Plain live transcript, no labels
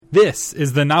This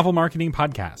is the Novel Marketing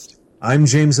Podcast. I'm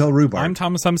James L. Rubart. I'm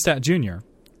Thomas Umstattd Jr.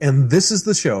 And this is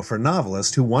the show for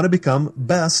novelists who want to become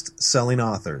best-selling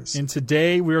authors. And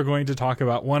today we are going to talk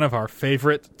about one of our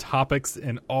favorite topics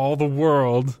in all the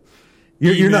world.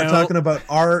 You're not talking about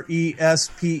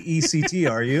R-E-S-P-E-C-T,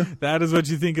 are you? That is what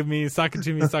you think of me. Suck it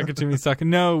to me, suck it to me, suck it.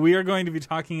 No, we are going to be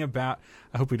talking about...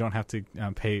 I hope we don't have to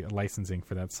pay licensing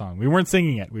for that song. We weren't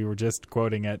singing it. We were just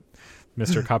quoting it.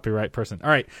 Mr. Copyright person. All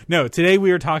right. No, today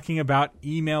we are talking about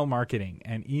email marketing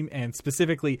and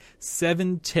specifically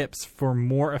 7 tips for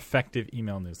more effective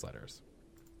email newsletters.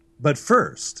 But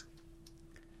first,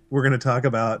 we're going to talk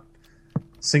about...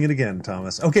 Sing it again,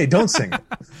 Thomas. Okay, don't sing it.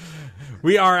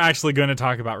 We are actually going to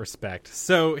talk about respect.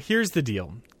 So here's the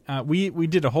deal. We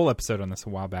did a whole episode on this a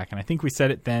while back, and I think we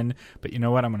said it then, but you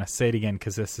know what? I'm going to say it again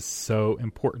because this is so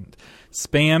important.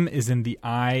 Spam is in the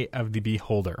eye of the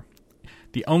beholder.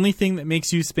 The only thing that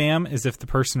makes you spam is if the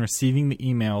person receiving the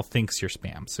email thinks you're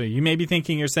spam. So you may be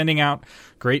thinking you're sending out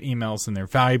great emails and they're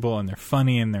valuable and they're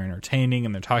funny and they're entertaining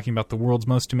and they're talking about the world's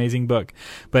most amazing book.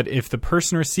 But if the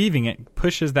person receiving it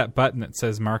pushes that button that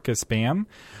says mark as spam,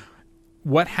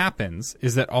 what happens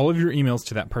is that all of your emails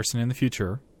to that person in the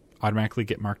future automatically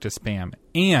get marked as spam.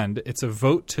 And it's a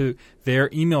vote to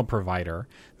their email provider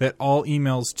that all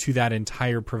emails to that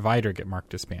entire provider get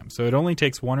marked as spam. So it only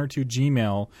takes 1 or 2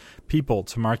 Gmail people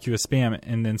to mark you as spam,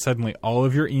 and then suddenly all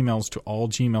of your emails to all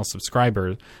Gmail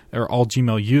subscribers or all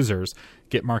Gmail users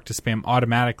get marked as spam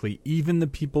automatically, even the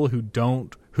people who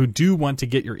do want to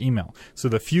get your email. So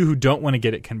the few who don't want to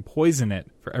get it can poison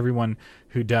it for everyone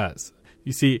who does.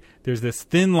 You see, there's this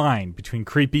thin line between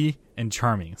creepy and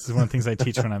charming. This is one of the things I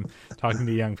teach when I'm talking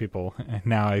to young people. And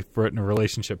now I've written a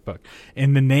relationship book.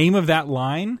 And the name of that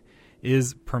line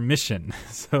is permission.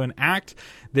 So an act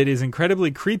that is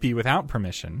incredibly creepy without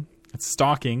permission, it's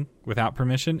stalking without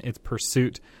permission, it's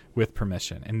pursuit with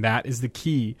permission. And that is the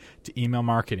key to email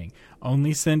marketing.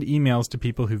 Only send emails to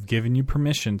people who've given you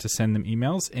permission to send them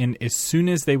emails. And as soon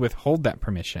as they withhold that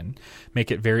permission,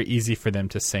 make it very easy for them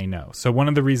to say no. So one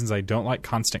of the reasons I don't like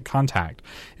Constant Contact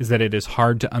is that it is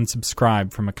hard to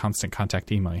unsubscribe from a Constant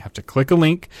Contact email. You have to click a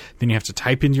link, then you have to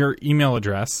type in your email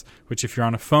address, which if you're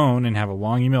on a phone and have a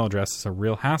long email address is a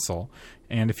real hassle.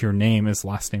 And if your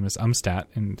last name is Umstattd,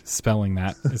 and spelling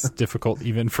that is difficult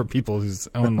even for people whose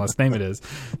own last name it is,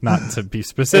 not to be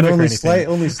specific or anything.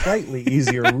 Only slightly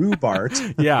easier,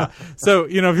 Rubart. Yeah. So,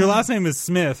 if your last name is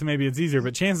Smith, maybe it's easier.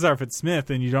 But chances are if it's Smith,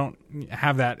 then you don't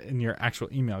have that in your actual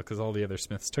email because all the other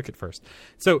Smiths took it first.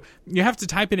 So you have to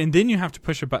type it, and then you have to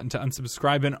push a button to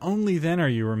unsubscribe, and only then are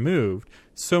you removed.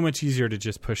 So much easier to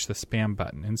just push the spam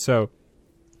button. And so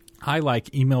I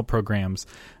like email programs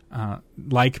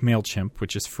like MailChimp,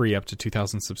 which is free up to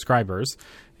 2,000 subscribers,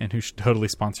 and who should totally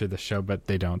sponsor this show, but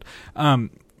they don't,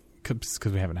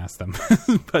 because we haven't asked them.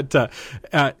 But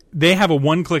they have a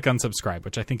one-click unsubscribe,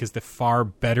 which I think is the far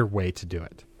better way to do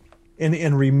it.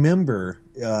 And remember,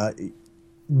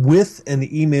 with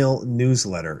an email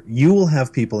newsletter, you will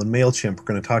have people in MailChimp. We're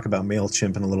going to talk about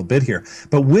MailChimp in a little bit here.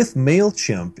 But with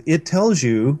MailChimp, it tells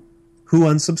you who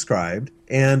unsubscribed,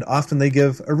 and often they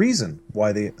give a reason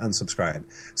why they unsubscribed.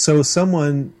 So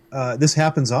this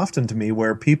happens often to me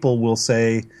where people will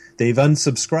say they've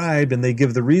unsubscribed and they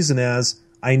give the reason as,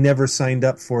 I never signed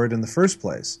up for it in the first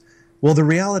place. Well, the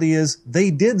reality is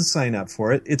they did sign up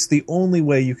for it. It's the only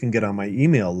way you can get on my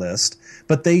email list,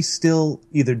 but they still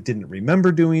either didn't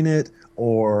remember doing it,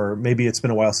 or maybe it's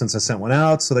been a while since I sent one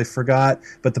out, so they forgot.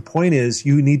 But the point is,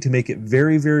 you need to make it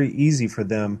very, very easy for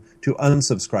them to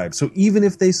unsubscribe. So even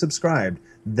if they subscribed,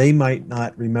 they might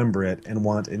not remember it and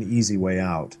want an easy way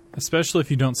out. Especially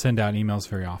if you don't send out emails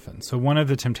very often. So one of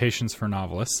the temptations for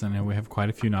novelists, and we have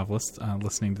quite a few novelists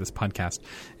listening to this podcast,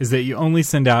 is that you only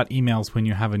send out emails when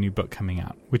you have a new book coming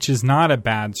out, which is not a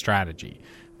bad strategy.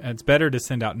 It's better to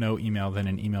send out no email than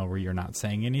an email where you're not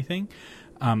saying anything.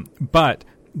 But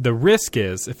the risk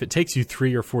is, if it takes you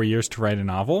 3 or 4 years to write a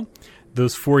novel,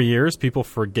 those 4 years, people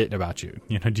forget about you.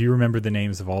 Do you remember the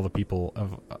names of all the people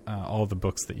of all the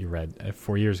books that you read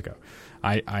 4 years ago?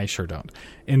 I sure don't.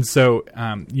 And so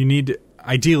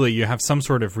ideally, you have some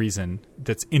sort of reason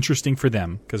that's interesting for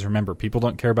them, because remember, people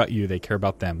don't care about you, they care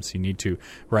about them. So you need to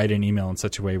write an email in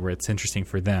such a way where it's interesting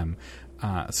for them.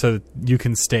 So that you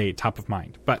can stay top of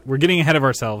mind. But we're getting ahead of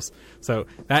ourselves. So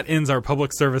that ends our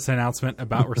public service announcement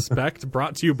about respect,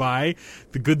 brought to you by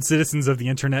the good citizens of the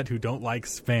internet who don't like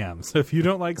spam. So if you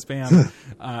don't like spam,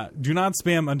 do not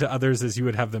spam unto others as you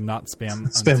would have them not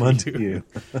spam unto you.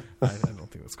 I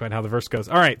don't think that's quite how the verse goes.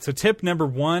 All right, so tip number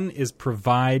 1 is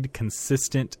provide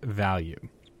consistent value.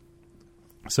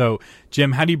 So,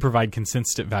 Jim, how do you provide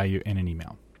consistent value in an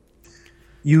email?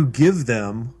 You give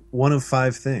them one of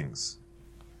five things.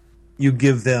 You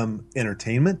give them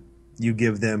entertainment, you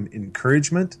give them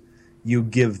encouragement, you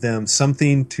give them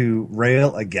something to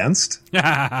rail against.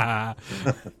 Sorry,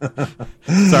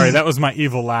 that was my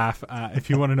evil laugh. If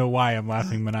you want to know why I'm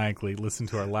laughing maniacally, listen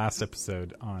to our last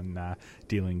episode on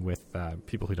dealing with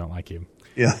people who don't like you.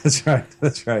 Yeah, that's right.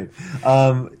 That's right.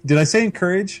 Did I say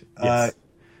encourage? Yes.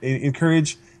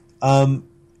 Encourage.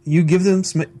 You give them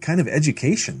some kind of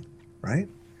education, right?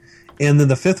 And then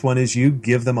the fifth one is you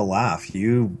give them a laugh.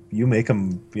 You make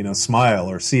them, smile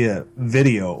or see a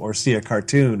video or see a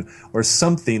cartoon or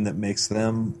something that makes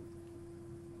them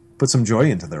put some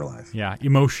joy into their life. Yeah,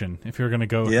 emotion. If you're going to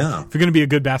go, Yeah. if you're going to be a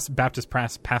good Baptist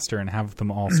pastor and have them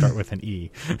all start with an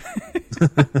E.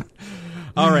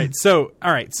 All right. So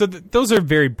those are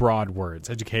very broad words: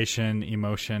 education,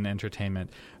 emotion, entertainment.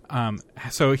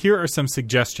 So here are some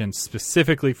suggestions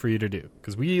specifically for you to do,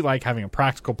 because we like having a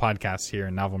practical podcast here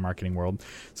in Novel Marketing World.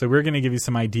 So we're going to give you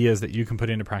some ideas that you can put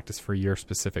into practice for your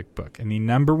specific book. And the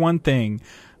number one thing,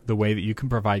 the way that you can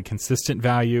provide consistent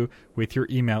value with your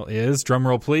email is,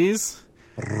 drumroll please,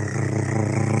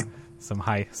 some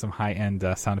high-end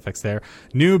sound effects there.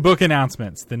 New book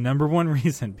announcements. The number one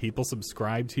reason people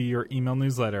subscribe to your email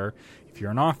newsletter, if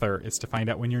you're an author, is to find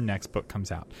out when your next book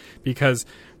comes out. Because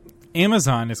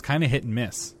Amazon is kind of hit and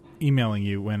miss emailing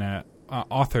you when a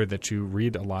author that you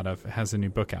read a lot of has a new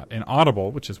book out. And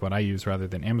Audible, which is what I use rather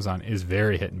than Amazon, is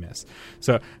very hit and miss.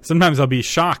 So sometimes I'll be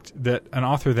shocked that an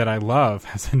author that I love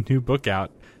has a new book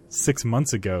out 6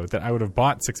 months ago that I would have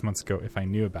bought 6 months ago if I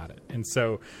knew about it. And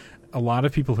so a lot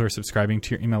of people who are subscribing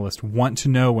to your email list want to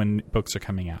know when books are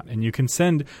coming out. And you can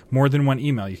send more than one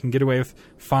email. You can get away with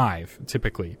 5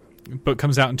 typically. Book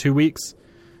comes out in 2 weeks.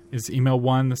 Is email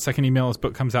 1. The second email is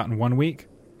book comes out in 1 week.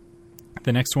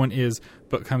 The next one is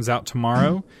book comes out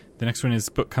tomorrow. The next one is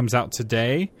book comes out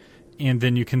today. And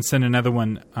then you can send another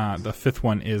one. The fifth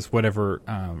one is whatever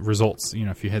results.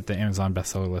 If you hit the Amazon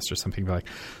bestseller list or something, be like,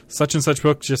 such and such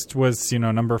book just was,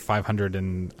 number 500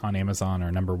 on Amazon, or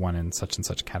number 1 in such and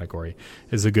such category,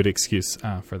 is a good excuse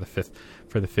for the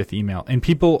fifth email. And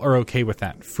people are okay with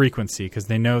that frequency because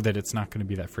they know that it's not going to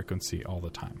be that frequency all the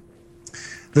time.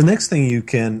 The next thing you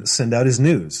can send out is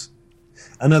news.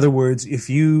 In other words, if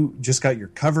you just got your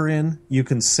cover in, you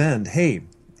can send, hey,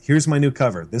 here's my new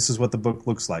cover. This is what the book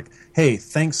looks like. Hey,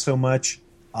 thanks so much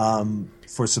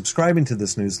for subscribing to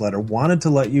this newsletter. Wanted to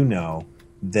let you know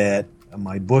that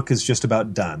my book is just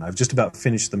about done. I've just about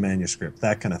finished the manuscript,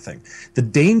 that kind of thing. The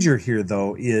danger here,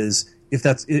 though, is if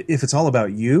it's all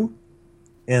about you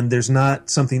and there's not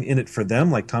something in it for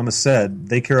them, like Thomas said,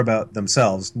 they care about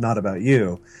themselves, not about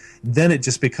you, then it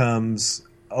just becomes,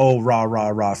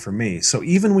 rah for me. So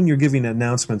even when you're giving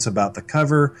announcements about the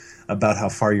cover, about how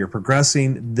far you're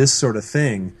progressing, this sort of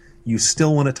thing, you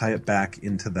still want to tie it back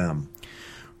into them.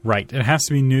 Right. It has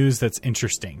to be news that's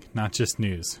interesting, not just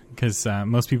news, because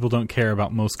most people don't care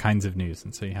about most kinds of news,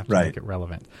 and so you have to make it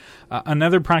relevant.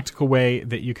 Another practical way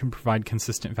that you can provide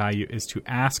consistent value is to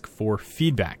ask for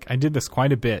feedback. I did this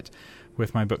quite a bit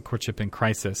with my book Courtship in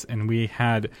Crisis, and we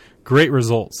had great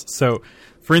results. So,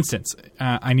 for instance,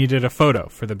 I needed a photo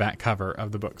for the back cover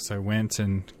of the book, so I went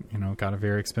and got a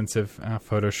very expensive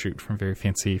photo shoot from very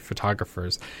fancy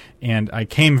photographers, and I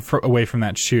came away from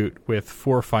that shoot with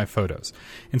 4 or 5 photos.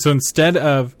 And so instead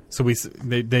of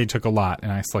they took a lot,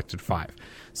 and I selected 5.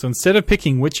 So instead of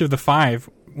picking which of the 5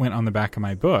 went on the back of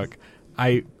my book,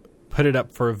 I put it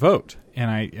up for a vote. And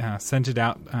I sent it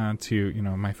out to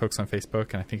my folks on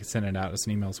Facebook, and I think I sent it out as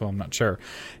an email as well. I'm not sure.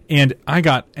 And I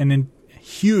got a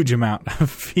huge amount of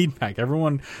feedback.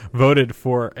 Everyone voted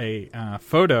for a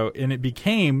photo, and it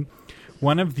became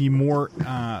one of the more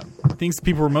things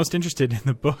people were most interested in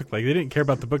the book. Like, they didn't care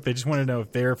about the book; they just wanted to know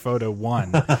if their photo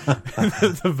won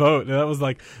the vote. And that was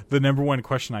like the number one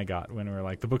question I got when we were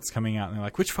like, the book's coming out, and they're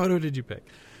like, "Which photo did you pick?"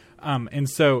 And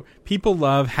so people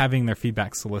love having their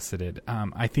feedback solicited.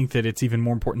 I think that it's even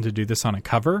more important to do this on a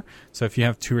cover. So if you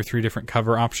have 2 or 3 different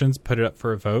cover options, put it up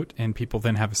for a vote, and people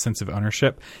then have a sense of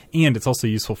ownership. And it's also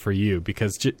useful for you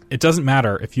because it doesn't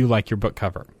matter if you like your book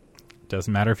cover. It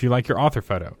doesn't matter if you like your author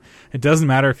photo. It doesn't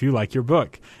matter if you like your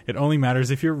book. It only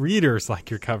matters if your readers like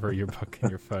your cover, your book,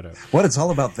 and your photo. What, it's all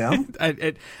about them?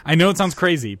 I know it sounds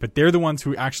crazy, but they're the ones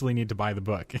who actually need to buy the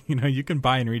book. You can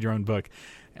buy and read your own book.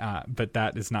 But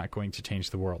that is not going to change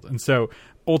the world. And so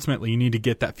ultimately you need to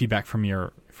get that feedback from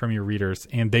your readers,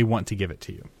 and they want to give it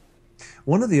to you.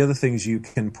 One of the other things you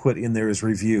can put in there is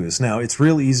reviews. Now, it's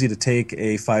real easy to take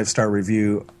a 5-star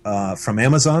review from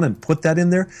Amazon and put that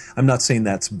in there. I'm not saying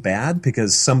that's bad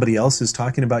because somebody else is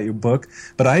talking about your book,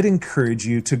 but I'd encourage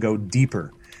you to go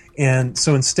deeper. And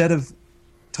so instead of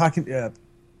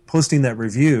posting that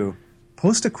review,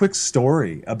 post a quick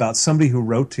story about somebody who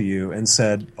wrote to you and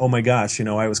said, oh my gosh,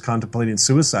 I was contemplating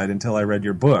suicide until I read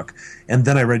your book. And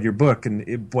then I read your book and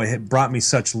it brought me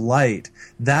such light.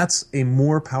 That's a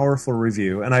more powerful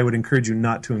review. And I would encourage you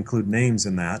not to include names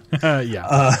in that.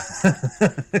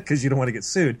 Because you don't want to get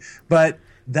sued. But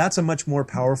that's a much more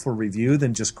powerful review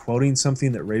than just quoting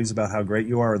something that raves about how great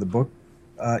you are or the book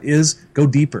is. Go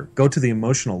deeper. Go to the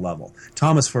emotional level.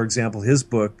 Thomas, for example, his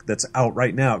book that's out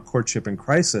right now, Courtship in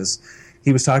Crisis,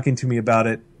 he was talking to me about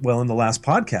it, in the last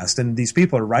podcast, and these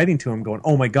people are writing to him going,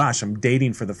 oh my gosh, I'm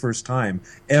dating for the first time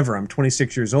ever. I'm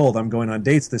 26 years old. I'm going on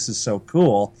dates. This is so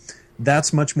cool.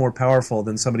 That's much more powerful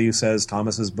than somebody who says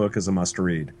Thomas's book is a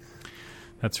must-read.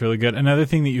 That's really good. Another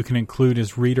thing that you can include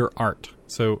is reader art.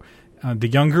 So the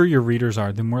younger your readers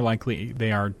are, the more likely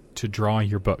they are to draw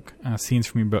your book, scenes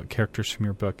from your book, characters from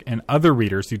your book, and other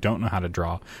readers who don't know how to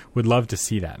draw would love to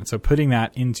see that. And so putting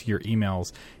that into your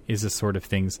emails is the sort of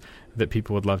things that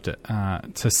people would love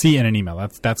to see in an email.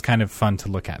 That's kind of fun to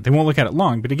look at. They won't look at it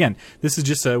long, but again, this is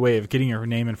just a way of getting your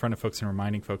name in front of folks and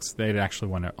reminding folks they'd actually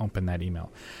want to open that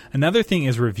email. Another thing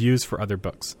is reviews for other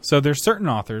books. So there's certain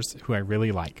authors who I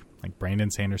really like Brandon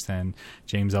Sanderson,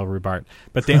 James L. Rubart,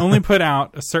 but they only put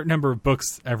out a certain number of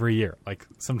books every year, like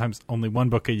sometimes only one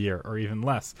book a year or even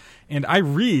less. And I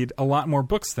read a lot more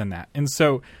books than that. And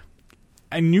so,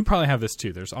 and you probably have this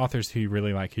too, there's authors who you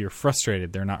really like who you're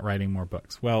frustrated they're not writing more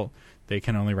books. Well, they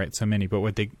can only write so many,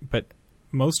 but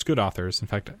most good authors, in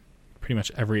fact, pretty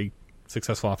much every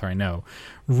successful author I know,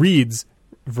 reads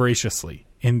voraciously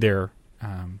in their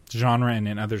genre and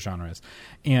in other genres,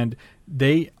 and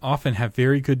they often have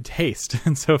very good taste.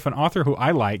 And so if an author who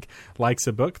I likes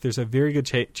a book, there's a very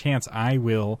good chance I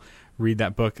will read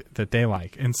that book that they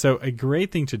like. And so a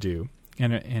great thing to do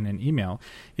in an email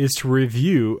is to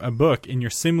review a book in your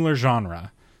similar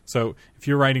genre. So if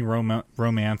you're writing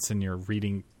romance and you're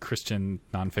reading Christian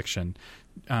nonfiction,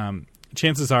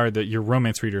 chances are that your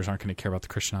romance readers aren't going to care about the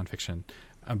Christian nonfiction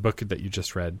a book that you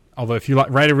just read. Although if you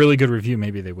write a really good review,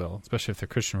 maybe they will, especially if they're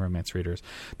Christian romance readers.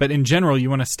 But in general,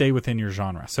 you want to stay within your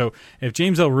genre. So if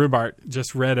James L. Rubart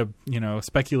just read a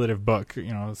speculative book,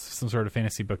 some sort of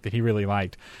fantasy book that he really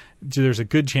liked, there's a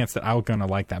good chance that I'm going to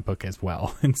like that book as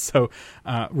well. And so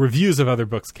reviews of other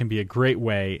books can be a great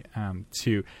way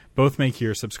to both make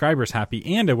your subscribers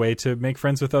happy and a way to make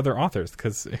friends with other authors,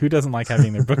 because who doesn't like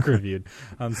having their book reviewed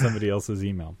on somebody else's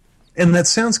email? And that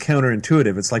sounds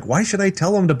counterintuitive. It's like, why should I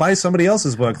tell them to buy somebody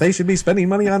else's book? They should be spending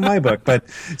money on my book. But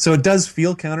so it does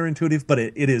feel counterintuitive, but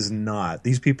it is not.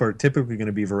 These people are typically going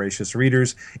to be voracious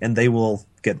readers, and they will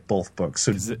get both books.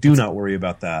 So do not worry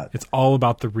about that. It's all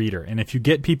about the reader. And if you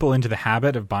get people into the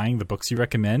habit of buying the books you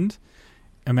recommend,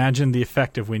 imagine the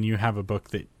effect of when you have a book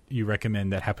that you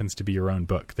recommend that happens to be your own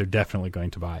book. They're definitely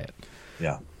going to buy it.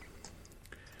 Yeah.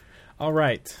 All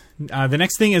right. The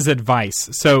next thing is advice.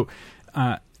 So,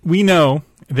 we know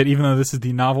that even though this is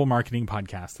the novel marketing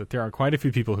podcast, that there are quite a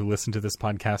few people who listen to this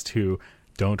podcast who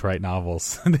don't write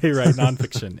novels. They write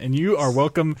nonfiction. And you are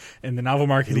welcome in the novel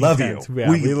marketing tent.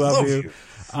 Yeah, we love you.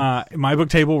 My book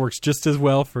table works just as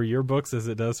well for your books as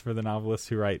it does for the novelists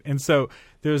who write. And so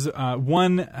there's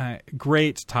one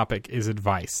great topic is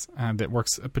advice that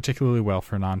works particularly well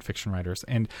for nonfiction writers.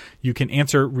 And you can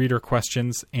answer reader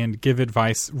questions and give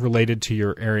advice related to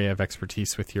your area of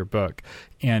expertise with your book.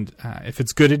 And if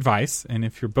it's good advice, and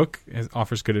if your book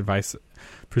offers good advice,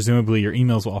 presumably your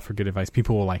emails will offer good advice.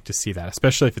 People will like to see that,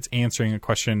 especially if it's answering a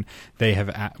question they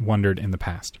have wondered in the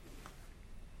past.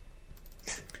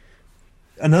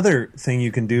 Another thing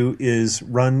you can do is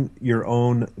run your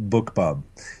own BookBub.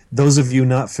 Those of you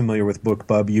not familiar with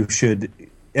BookBub, you should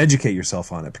educate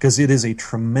yourself on it, because it is a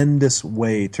tremendous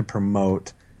way to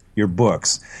promote your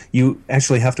books. You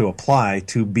actually have to apply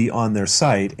to be on their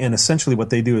site, and essentially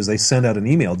what they do is they send out an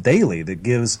email daily that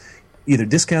gives either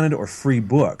discounted or free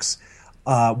books.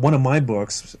 One of my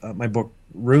books, my book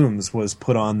Rooms, was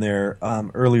put on there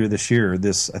earlier this year. I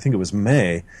think it was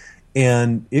May.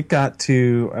 And it got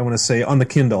to, I want to say, on the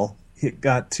Kindle, it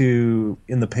got to,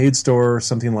 in the paid store,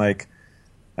 something like,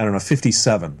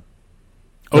 57.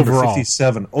 Overall.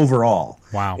 57 overall.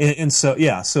 Wow. And so,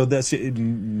 yeah, so that's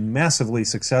massively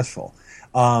successful.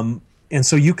 And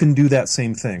so you can do that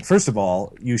same thing. First of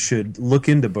all, you should look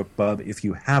into BookBub if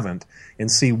you haven't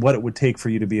and see what it would take for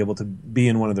you to be able to be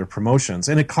in one of their promotions.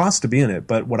 And it costs to be in it,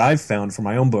 but what I've found for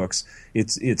my own books,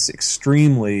 it's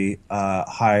extremely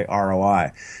high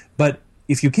ROI. But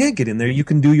if you can't get in there, you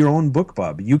can do your own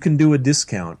BookBub. You can do a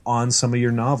discount on some of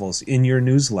your novels in your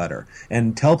newsletter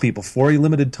and tell people, for a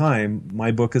limited time,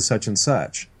 my book is such and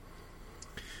such.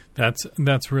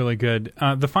 That's really good.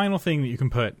 The final thing that you can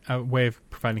put, a way of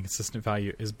providing consistent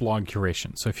value, is blog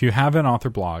curation. So if you have an author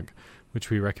blog, which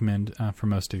we recommend for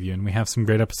most of you. And we have some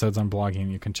great episodes on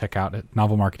blogging you can check out at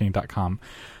novelmarketing.com.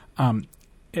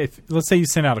 If let's say you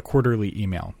send out a quarterly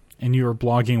email and you are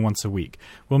blogging once a week,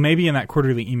 well, maybe in that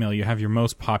quarterly email you have your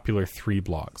most popular 3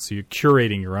 blogs. So you're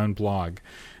curating your own blog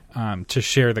to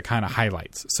share the kind of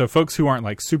highlights. So folks who aren't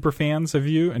like super fans of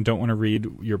you and don't want to read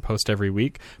your post every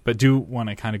week, but do want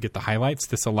to kind of get the highlights,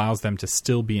 this allows them to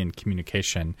still be in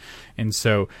communication. And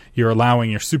so you're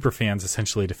allowing your super fans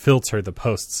essentially to filter the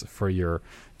posts for your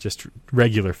just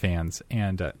regular fans.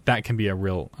 And that can be a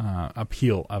real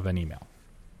appeal of an email.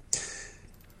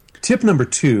 Tip number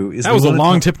 2 is... That was a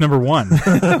long tip number 1.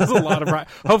 That was a lot of...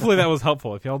 Hopefully that was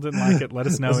helpful. If y'all didn't like it, let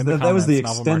us know in the comments. That was the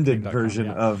extended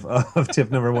version of tip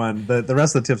number 1. The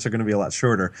rest of the tips are going to be a lot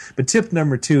shorter. But tip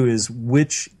number 2 is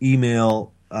what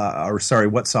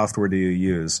software do you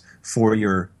use for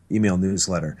your email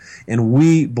newsletter? And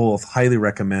we both highly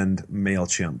recommend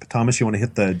MailChimp. Thomas, you want to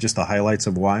hit just the highlights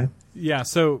of why? Yeah,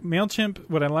 so MailChimp,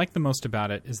 what I like the most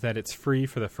about it is that it's free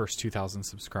for the first 2,000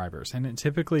 subscribers. And it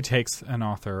typically takes an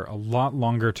author a lot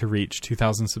longer to reach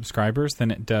 2,000 subscribers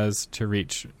than it does to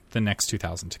reach the next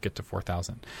 2,000 to get to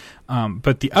 4,000.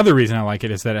 But the other reason I like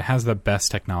it is that it has the best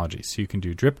technology. So you can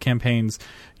do drip campaigns.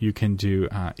 You can do,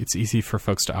 it's easy for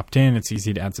folks to opt in. It's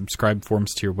easy to add subscribe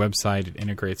forms to your website. It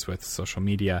integrates with social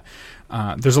media.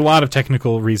 There's a lot of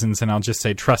technical reasons, and I'll just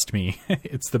say, trust me,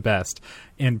 it's the best.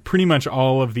 And pretty much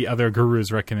all of the other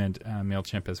gurus recommend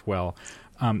MailChimp as well.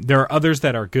 There are others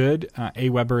that are good.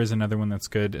 Aweber is another one that's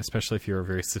good, especially if you're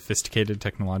very sophisticated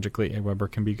technologically.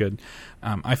 Aweber can be good.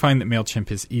 I find that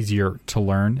MailChimp is easier to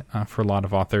learn for a lot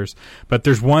of authors. But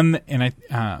there's one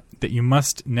that you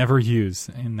must never use,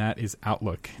 and that is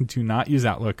Outlook. Do not use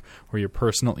Outlook or your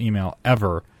personal email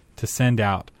ever to send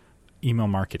out email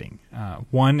marketing.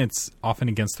 One, it's often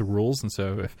against the rules, and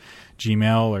so if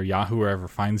Gmail or Yahoo or whoever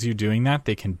finds you doing that,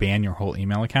 they can ban your whole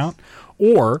email account.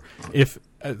 Or if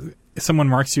someone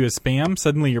marks you as spam,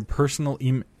 suddenly your personal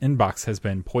inbox has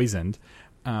been poisoned.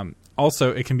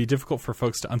 Also, it can be difficult for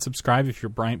folks to unsubscribe if you're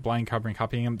blind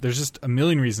copying them. There's just a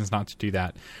million reasons not to do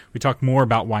that. We talk more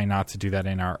about why not to do that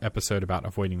in our episode about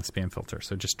avoiding the spam filter.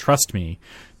 So just trust me.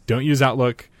 Don't use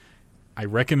Outlook. I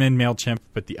recommend MailChimp,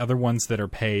 but the other ones that are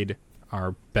paid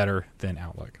are better than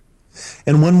Outlook.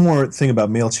 And one more thing about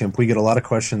MailChimp, we get a lot of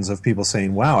questions of people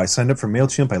saying, wow, I signed up for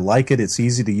MailChimp, I like it, it's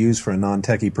easy to use for a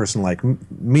non-techie person like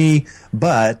me,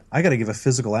 but I got to give a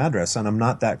physical address, and I'm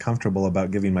not that comfortable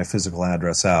about giving my physical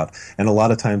address out. And a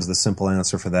lot of times the simple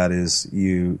answer for that is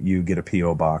you get a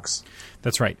P.O. box.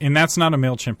 That's right. And that's not a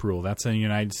MailChimp rule. That's a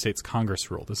United States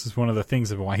Congress rule. This is one of the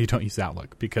things of why you don't use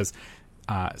Outlook, because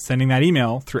sending that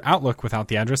email through Outlook without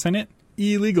the address in it,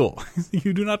 illegal.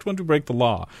 You do not want to break the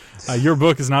law. Your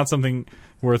book is not something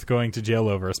worth going to jail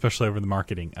over, especially over the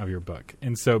marketing of your book.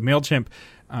 And so MailChimp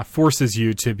forces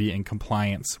you to be in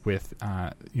compliance with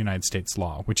United States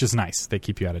law, which is nice. They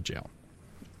keep you out of jail.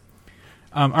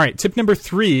 All right, tip number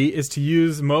 3 is to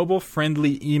use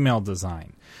mobile-friendly email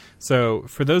design. So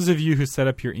for those of you who set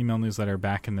up your email newsletter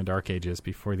back in the dark ages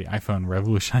before the iPhone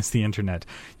revolutionized the internet,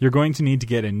 you're going to need to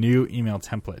get a new email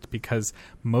template because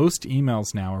most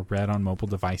emails now are read on mobile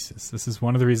devices. This is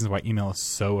one of the reasons why email is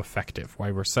so effective,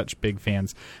 why we're such big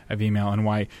fans of email, and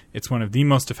why it's one of the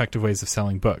most effective ways of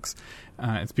selling books.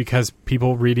 It's because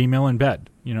people read email in bed.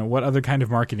 You know, what other kind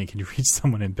of marketing can you reach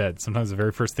someone in bed? Sometimes the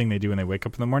very first thing they do when they wake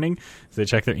up in the morning is they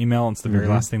check their email, and it's the very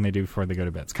last thing they do before they go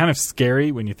to bed. It's kind of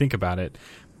scary when you think about it,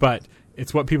 but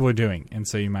it's what people are doing, and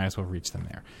so you might as well reach them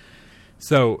there.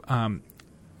 So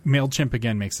MailChimp,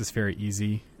 again, makes this very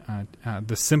easy.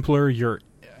 The simpler your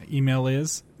email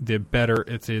is, the better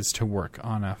it is to work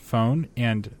on a phone.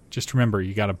 And just remember,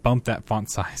 you got to bump that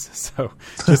font size. So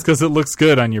just because it looks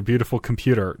good on your beautiful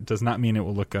computer does not mean it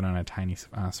will look good on a tiny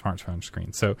smartphone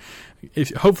screen. So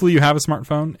hopefully you have a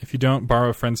smartphone. If you don't, borrow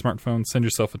a friend's smartphone, send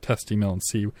yourself a test email and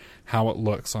see how it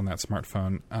looks on that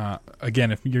smartphone.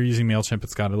 Again, if you're using MailChimp,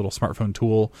 it's got a little smartphone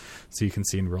tool so you can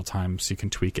see in real time, so you can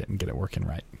tweak it and get it working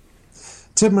right.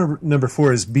 Tip number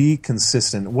 4 is be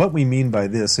consistent. What we mean by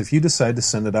this, if you decide to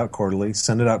send it out quarterly,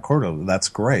 send it out quarterly. That's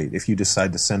great. If you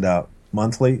decide to send out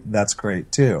monthly, that's great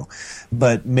too.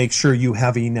 But make sure you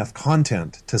have enough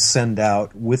content to send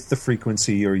out with the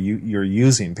frequency you're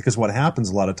using. Because what happens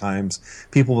a lot of times,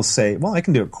 people will say, well, I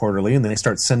can do it quarterly, and then they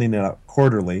start sending it out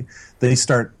quarterly. They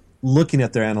start looking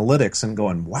at their analytics and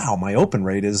going, wow, my open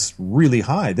rate is really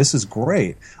high. This is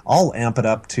great. I'll amp it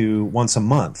up to once a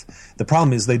month. The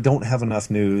problem is they don't have enough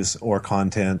news or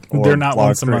content. Or they're not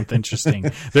once a month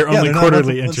interesting. They're only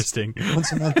quarterly interesting.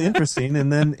 Once a month interesting,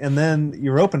 and then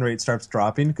your open rate starts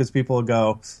dropping because people will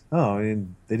go, oh, I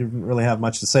mean, they didn't really have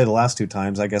much to say the last 2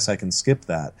 times. I guess I can skip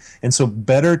that. And so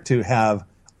better to have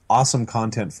awesome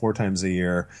content 4 times a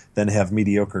year than have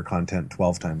mediocre content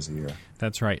 12 times a year.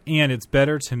 That's right. And it's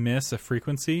better to miss a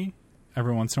frequency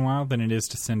every once in a while than it is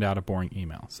to send out a boring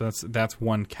email. So that's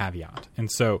one caveat.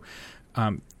 And so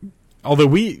although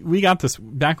we got this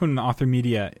back when the Author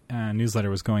Media newsletter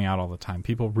was going out all the time,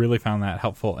 people really found that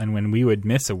helpful. And when we would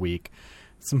miss a week,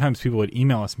 sometimes people would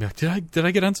email us and be like, did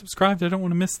I get unsubscribed? I don't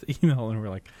want to miss the email. And we're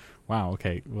like, wow,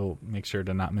 okay, we'll make sure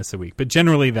to not miss a week. But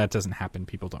generally that doesn't happen.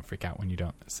 People don't freak out when you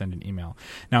don't send an email.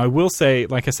 Now, I will say,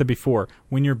 like I said before,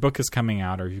 when your book is coming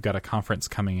out or you've got a conference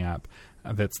coming up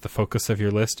that's the focus of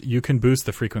your list, you can boost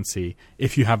the frequency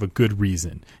if you have a good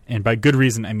reason. And by good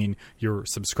reason, I mean your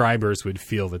subscribers would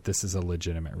feel that this is a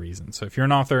legitimate reason. So if you're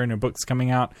an author and a book's coming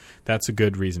out, that's a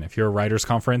good reason. If you're a writer's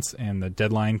conference and the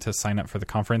deadline to sign up for the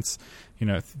conference,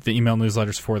 the email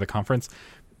newsletters for the conference,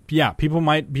 yeah, people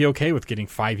might be okay with getting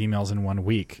 5 emails in 1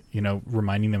 week,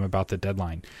 reminding them about the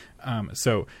deadline.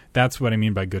 So that's what I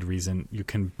mean by good reason. You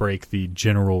can break the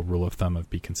general rule of thumb of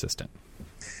be consistent.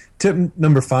 Tip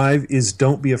number 5 is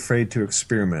don't be afraid to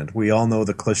experiment. We all know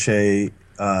the cliche,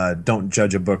 don't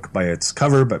judge a book by its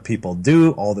cover, but people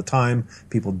do all the time.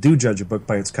 People do judge a book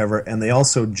by its cover, and they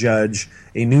also judge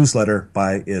a newsletter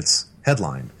by its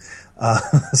headline.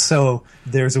 So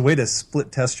there's a way to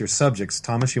split test your subjects.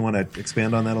 Thomas, you want to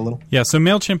expand on that a little? Yeah, so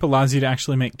MailChimp allows you to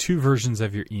actually make 2 versions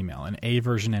of your email, an A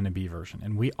version and a B version.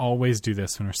 And we always do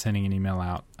this when we're sending an email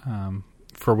out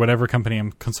for whatever company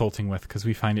I'm consulting with, because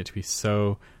we find it to be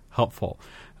so helpful.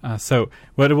 So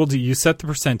what it will do, you set the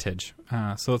percentage.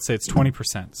 So let's say it's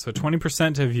 20%. So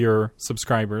 20% of your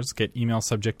subscribers get email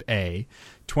subject A.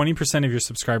 20% of your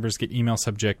subscribers get email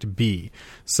subject B.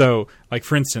 So, like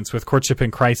for instance, with Courtship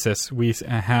in Crisis, we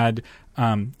had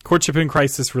Courtship in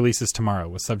Crisis releases tomorrow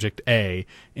was subject A,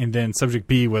 and then subject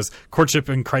B was Courtship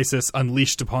in Crisis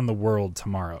unleashed upon the world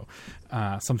tomorrow.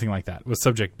 Something like that was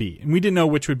subject B. And we didn't know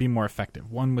which would be more effective.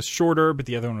 One was shorter, but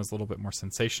the other one was a little bit more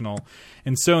sensational.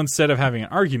 And so instead of having an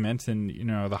argument and,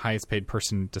 the highest paid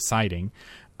person deciding,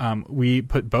 we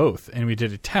put both, and we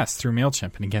did a test through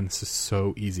MailChimp. And again, this is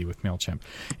so easy with MailChimp.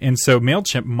 And so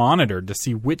MailChimp monitored to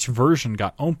see which version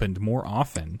got opened more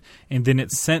often, and then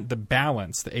it sent the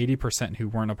balance, the 80% who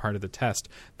weren't a part of the test,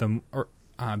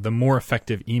 the more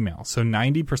effective email. So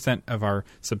 90% of our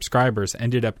subscribers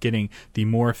ended up getting the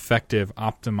more effective,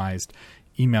 optimized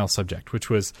email subject, which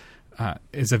was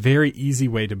is a very easy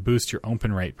way to boost your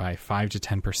open rate by 5 to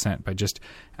 10% by just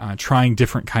trying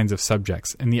different kinds of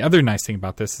subjects. And the other nice thing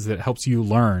about this is that it helps you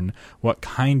learn what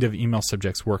kind of email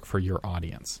subjects work for your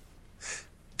audience.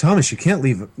 Thomas, you can't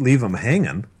leave them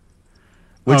hanging.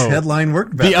 Which headline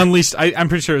worked better? The Unleashed. I'm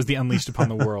pretty sure it was the Unleashed upon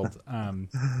the world.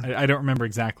 I don't remember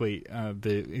exactly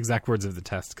the exact words of the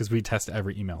test because we test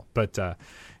every email. But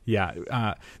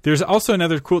there's also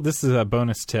another cool. This is a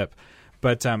bonus tip.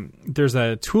 But there's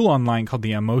a tool online called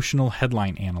the Emotional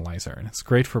Headline Analyzer, and it's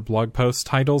great for blog post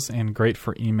titles and great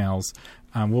for emails.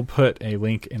 We'll put a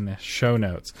link in the show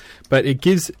notes. But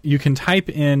you can type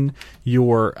in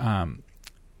your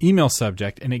email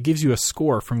subject, and it gives you a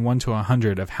score from 1 to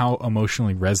 100 of how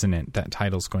emotionally resonant that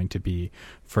title is going to be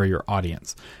for your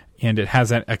audience. And it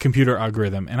has a computer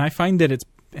algorithm, and I find that it's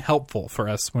helpful for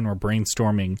us when we're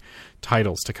brainstorming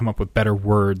titles to come up with better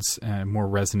words, more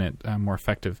resonant, more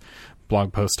effective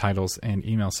blog post titles and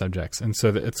email subjects. And so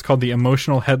it's called the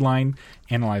Emotional Headline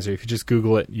Analyzer. If you just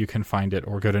Google it, you can find it,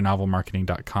 or go to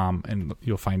novelmarketing.com and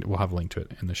we'll have a link to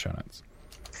it in the show notes.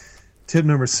 Tip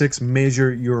number 6,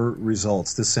 measure your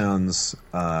results. This sounds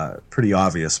pretty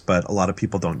obvious, but a lot of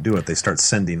people don't do it. They start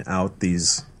sending out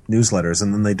these newsletters,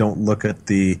 and then they don't look at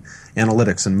the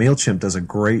analytics. And MailChimp does a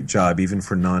great job, even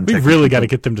for non-tech. We've really got to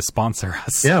get them to sponsor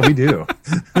us. Yeah, we do.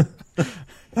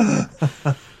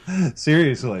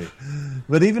 Seriously.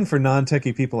 But even for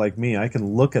non-techie people like me, I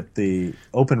can look at the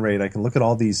open rate. I can look at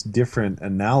all these different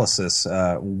analysis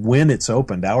when it's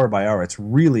opened, hour by hour. It's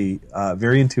really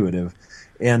very intuitive.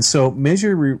 And so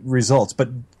measure results,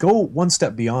 but go one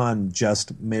step beyond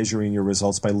just measuring your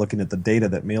results by looking at the data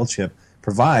that MailChimp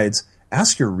provides.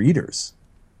 Ask your readers.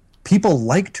 People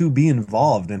like to be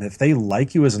involved, and if they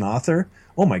like you as an author,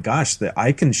 oh my gosh,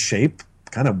 I can shape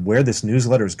kind of where this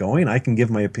newsletter is going. I can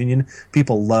give my opinion.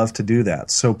 People love to do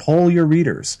that. So poll your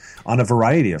readers on a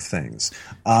variety of things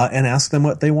and ask them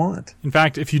what they want. In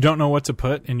fact, if you don't know what to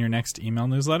put in your next email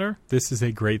newsletter, this is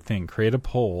a great thing. Create a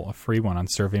poll, a free one on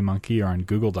SurveyMonkey or on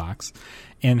Google Docs,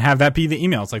 and have that be the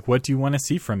emails. Like, what do you want to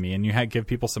see from me? And you give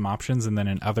people some options, and then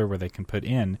an other where they can put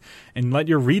in, and let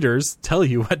your readers tell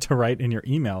you what to write in your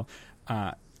email.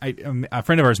 a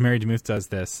friend of ours, Mary DeMuth, does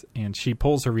this, and she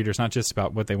polls her readers not just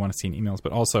about what they want to see in emails,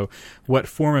 but also what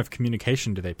form of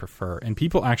communication do they prefer. And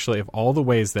people actually, of all the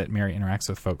ways that Mary interacts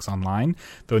with folks online,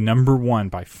 the number one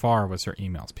by far was her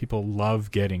emails. People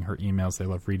love getting her emails. They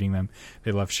love reading them.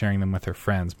 They love sharing them with their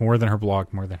friends, more than her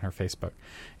blog, more than her Facebook.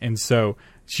 And so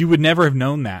she would never have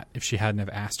known that if she hadn't have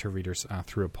asked her readers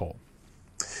through a poll.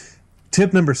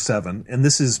 Tip number 7, and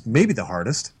this is maybe the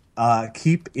hardest,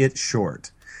 keep it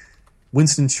short.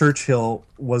 Winston Churchill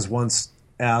was once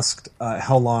asked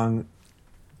how long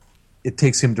it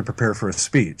takes him to prepare for a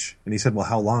speech, and he said, "Well,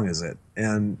 how long is it?"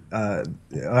 And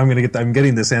I'm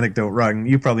getting this anecdote wrong.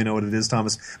 You probably know what it is,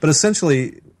 Thomas. But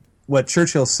essentially, what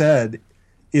Churchill said: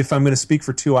 if I'm going to speak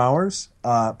for 2 hours,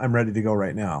 I'm ready to go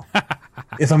right now.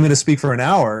 If I'm going to speak for an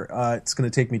hour, it's going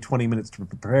to take me 20 minutes to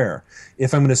prepare.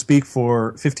 If I'm going to speak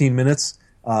for 15 minutes,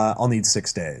 I'll need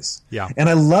 6 days. Yeah. And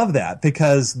I love that,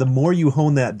 because the more you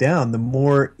hone that down, the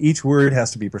more each word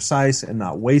has to be precise and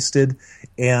not wasted.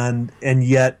 And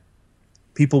yet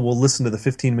people will listen to the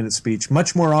 15-minute speech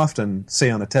much more often, say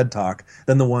on a TED Talk,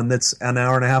 than the one that's an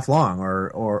hour and a half long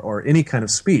or any kind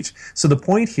of speech. So the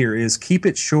point here is keep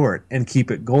it short and keep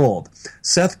it gold.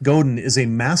 Seth Godin is a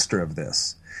master of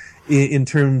this in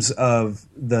terms of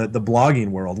the blogging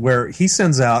world, where he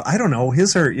sends out, I don't know,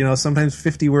 his are, sometimes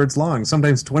 50 words long,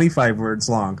 sometimes 25 words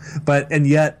long, and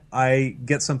yet I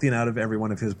get something out of every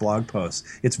one of his blog posts.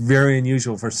 It's very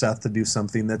unusual for Seth to do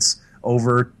something that's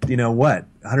over,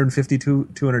 150 to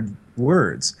 200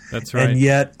 words. That's right. And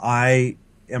yet I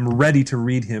am ready to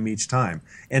read him each time.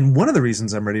 And one of the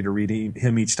reasons I'm ready to read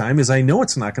him each time is I know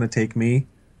it's not going to take me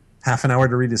half an hour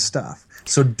to read his stuff.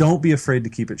 So don't be afraid to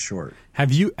keep it short.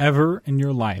 Have you ever in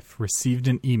your life received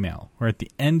an email where at the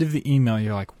end of the email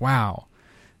you're like, wow,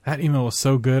 that email was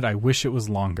so good, I wish it was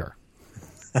longer?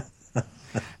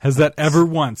 Has that ever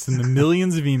once in the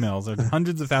millions of emails or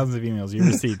hundreds of thousands of emails you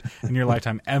received in your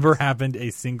lifetime ever happened a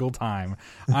single time?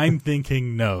 I'm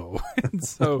thinking no. And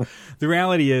so the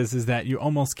reality is that you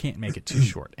almost can't make it too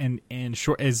short. And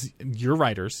short, as your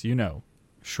writers,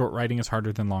 short writing is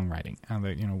harder than long writing.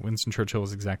 Winston Churchill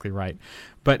was exactly right.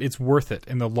 But it's worth it.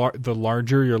 And the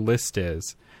larger your list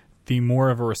is, the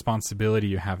more of a responsibility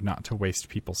you have not to waste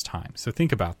people's time. So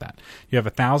think about that. You have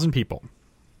 1,000 people,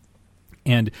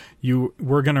 and you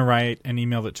were going to write an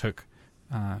email that took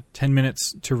 10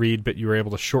 minutes to read, but you were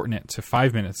able to shorten it to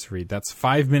 5 minutes to read. That's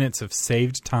 5 minutes of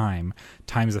saved time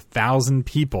times 1,000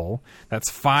 people.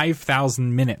 That's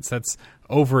 5,000 minutes. That's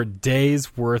over a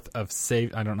day's worth of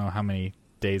saved. I don't know how many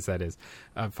days that is,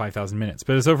 5,000 minutes,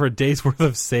 but it's over a day's worth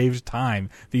of saved time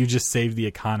that you just saved the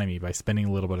economy by spending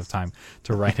a little bit of time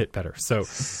to write it better. So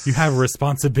you have a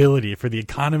responsibility for the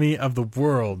economy of the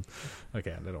world.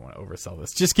 Okay, I don't want to oversell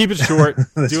this. Just keep it short.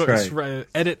 Do it right.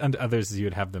 Edit unto others as you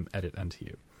would have them edit unto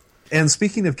you. And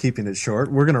speaking of keeping it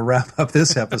short, we're going to wrap up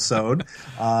this episode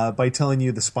by telling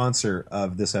you the sponsor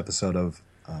of this episode of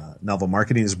Novel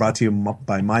Marketing is brought to you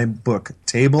by My Book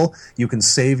Table. You can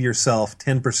save yourself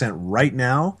 10% right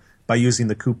now by using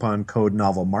the coupon code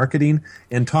Novel Marketing.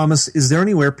 And Thomas, is there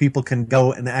anywhere people can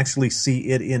go and actually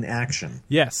see it in action?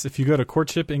 Yes, if you go to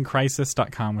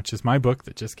courtshipincrisis.com, which is my book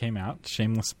that just came out,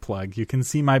 shameless plug, you can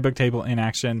see My Book Table in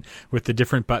action with the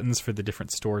different buttons for the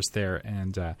different stores there.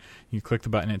 And you click the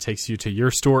button, it takes you to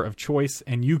your store of choice,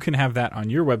 and you can have that on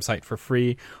your website for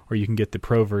free, or you can get the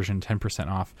pro version 10%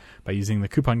 off by using the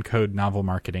coupon code Novel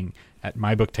Marketing at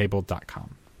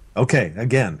mybooktable.com. Okay,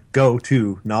 again, go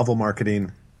to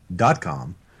novelmarketing.com.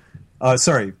 Go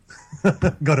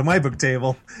to My Book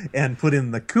Table and put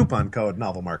in the coupon code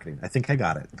Novel Marketing. I think I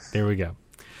got it. There we go.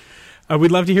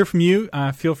 We'd love to hear from you.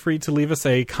 Feel free to leave us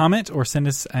a comment or send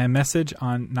us a message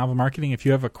on Novel Marketing. If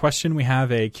you have a question, we have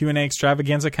a Q&A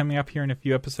extravaganza coming up here in a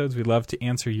few episodes. We'd love to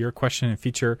answer your question and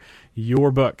feature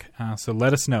your book. So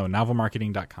let us know,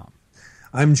 novelmarketing.com.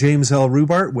 I'm James L.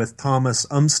 Rubart with Thomas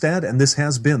Umstead, and this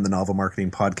has been the Novel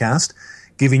Marketing Podcast,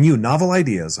 giving you novel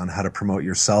ideas on how to promote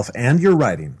yourself and your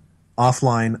writing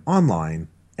offline, online,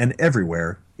 and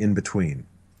everywhere in between.